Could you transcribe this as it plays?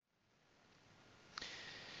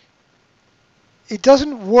it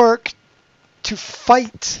doesn't work to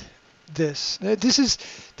fight this. This is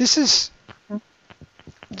this is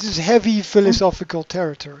heavy philosophical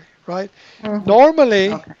territory, right? Mm-hmm. Normally,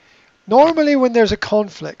 Okay. normally when there's a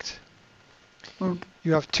conflict, Mm.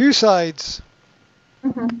 you have two sides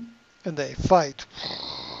Mm-hmm. and they fight.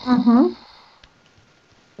 Mm-hmm.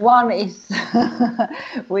 One is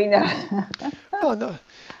winner. Oh, no,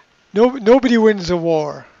 nobody wins a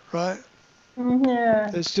war, right? Yeah.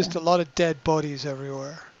 There's just a lot of dead bodies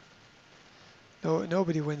everywhere. No,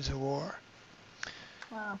 nobody wins a war.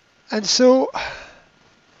 Wow. And so,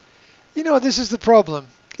 this is the problem.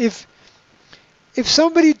 If if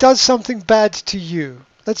somebody does something bad to you,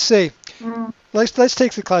 let's say, Mm. let's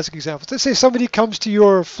take the classic example. Let's say somebody comes to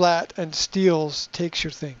your flat and takes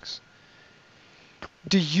your things.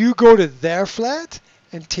 Do you go to their flat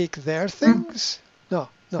and take their things? No,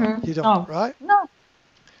 no, you don't, No. right? No.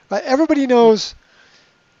 Right? Everybody knows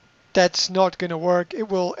that's not going to work. It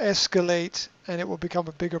will escalate and it will become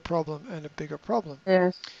a bigger problem and a bigger problem.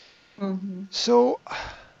 Yes. Mm-hmm. So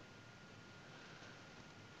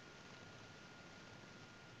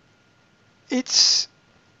it's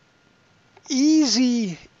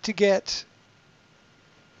easy to get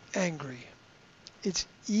angry. It's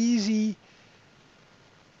easy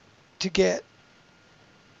to get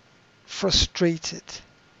frustrated.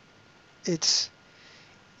 It's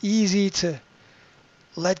easy to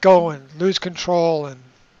let go and lose control and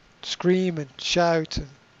scream and shout, and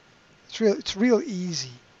it's real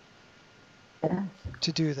easy Yes.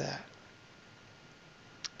 to do that.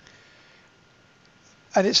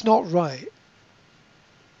 And it's not right.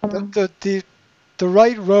 The Mm. the the, the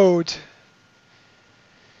right road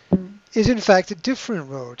Mm. is in fact a different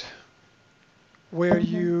road where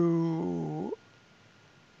Mm-hmm.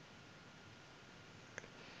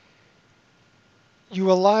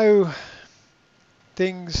 you allow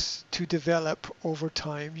things to develop over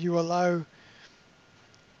time. You allow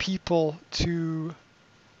people to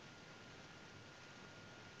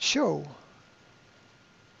show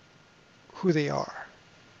who they are.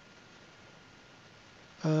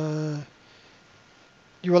 Uh,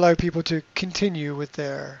 you allow people to continue with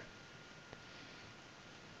their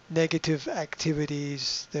negative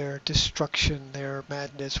activities, their destruction, their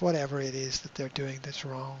madness, whatever it is that they're doing that's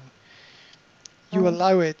wrong. You Mm.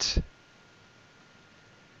 allow it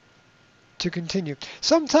to continue.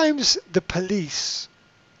 Sometimes the police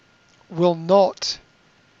will not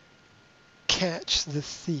catch the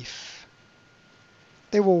thief.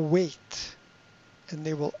 They will wait and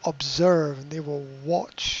they will observe and they will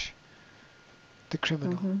watch the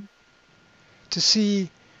criminal Mm-hmm. to see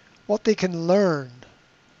what they can learn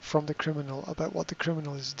from the criminal about what the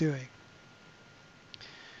criminal is doing.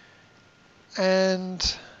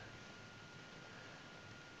 And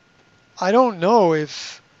I don't know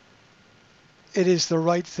if it is the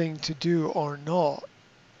right thing to do or not,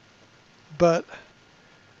 but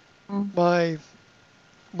Mm. my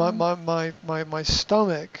my Mm. my my my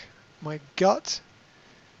stomach, my gut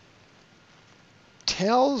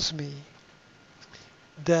tells me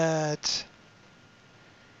that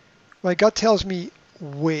my gut tells me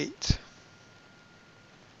wait.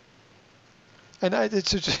 And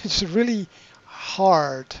it's really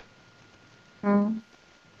hard Mm.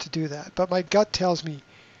 to do that. But my gut tells me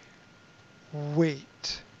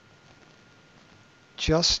wait.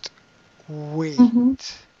 Just wait. Mm-hmm.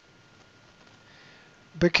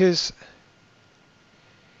 Because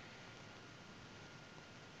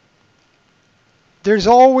there's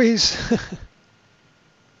always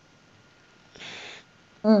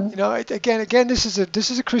Mm. again this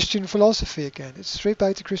is a Christian philosophy again. It's straight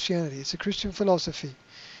back to Christianity. It's a Christian philosophy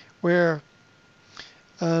where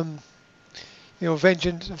um,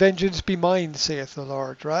 vengeance be mine, saith the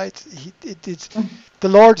Lord, right? It's Mm. the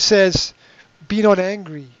Lord says, be not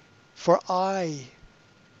angry, for I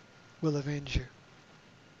will avenge you.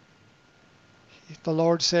 The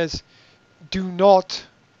Lord says, do not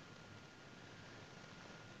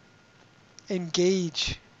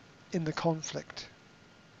engage in the conflict.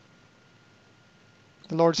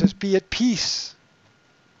 The Lord says, be at peace,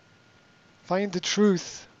 find the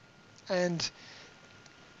truth, and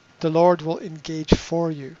the Lord will engage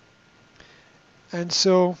for you. And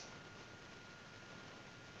so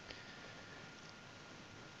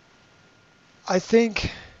I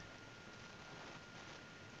think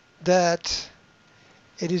that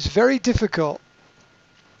it is very difficult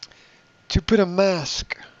to put a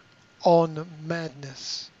mask on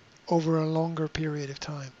madness over a longer period of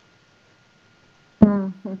time.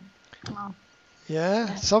 Mm-hmm. Wow. Yeah,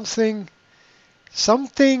 Yes.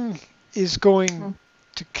 something is going Mm.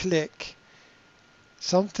 to click.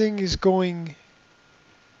 Something is going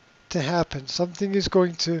to happen. Something is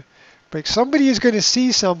going to break. Somebody is going to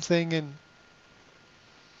see something, and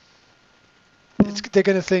they're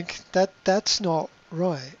going to think that that's not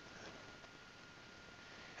right.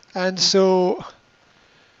 And so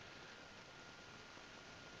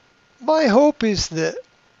my hope is that,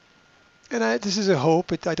 and this is a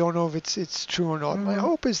hope, I don't know if it's true or not. My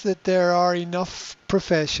hope is that there are enough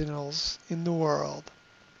professionals in the world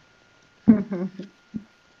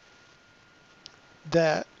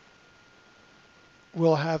that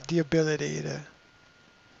will have the ability to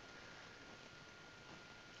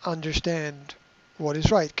understand what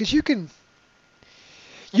is right. Because you can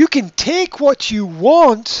take what you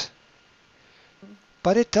want,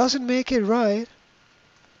 but it doesn't make it right.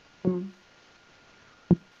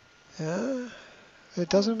 Yeah, it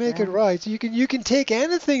doesn't make it right. You can take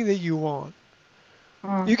anything that you want.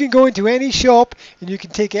 You can go into any shop and you can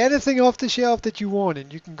take anything off the shelf that you want,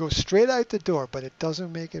 and you can go straight out the door, but it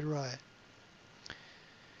doesn't make it right.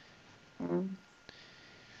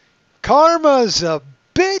 Karma's a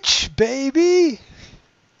bitch, baby.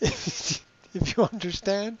 If you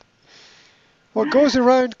understand. What goes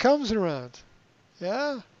around comes around.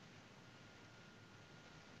 Yeah.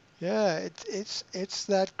 Yeah, it's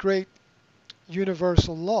that great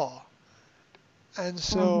universal law. And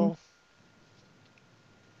so,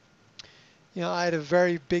 I had a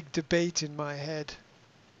very big debate in my head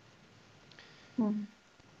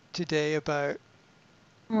today about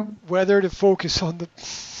whether to focus on the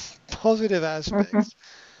positive aspects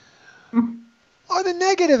or the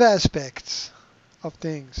negative aspects of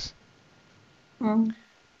things. And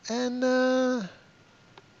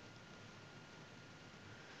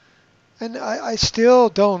I still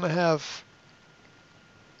don't have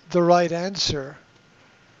the right answer,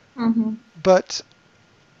 but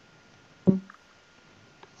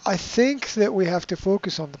I think that we have to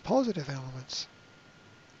focus on the positive elements.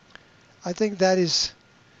 I think that is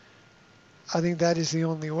the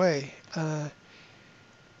only way.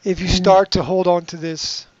 If you start to hold on to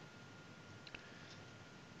this,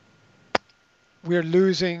 we're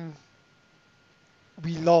losing,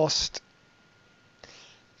 we lost.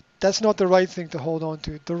 That's not the right thing to hold on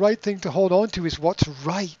to. The right thing to hold on to is what's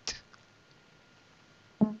right.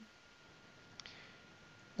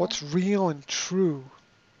 What's real and true.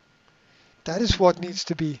 That is what needs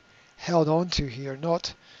to be held on to here,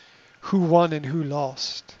 not who won and who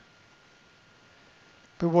lost,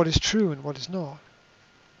 but what is true and what is not.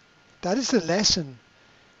 That is the lesson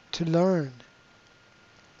to learn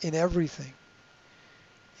in everything.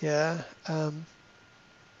 Yeah.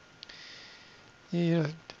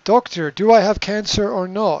 Doctor, do I have cancer or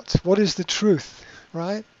not? What is the truth,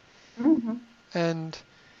 right? And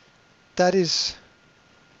that is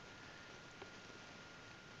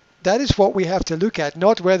what we have to look at,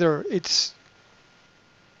 not whether it's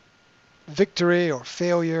victory or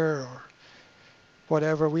failure or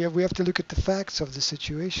whatever. We have to look at the facts of the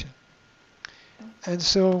situation. And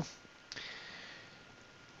so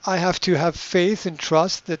I have to have faith and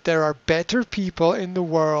trust that there are better people in the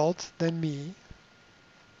world than me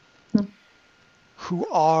who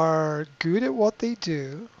are good at what they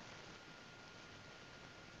do,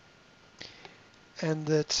 and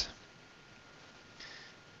that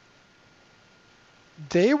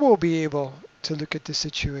they will be able to look at the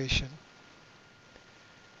situation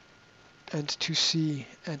and to see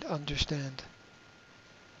and understand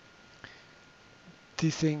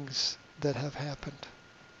the things that have happened.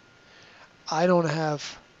 I don't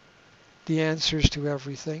have the answers to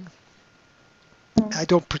everything. I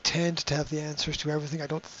don't pretend to have the answers to everything. I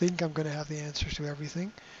don't think I'm going to have the answers to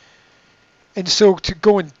everything. And so to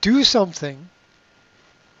go and do something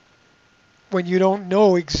when you don't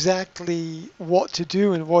know exactly what to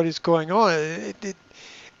do and what is going on,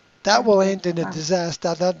 that will end in a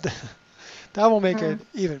disaster. That will make an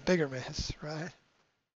even bigger mess, right?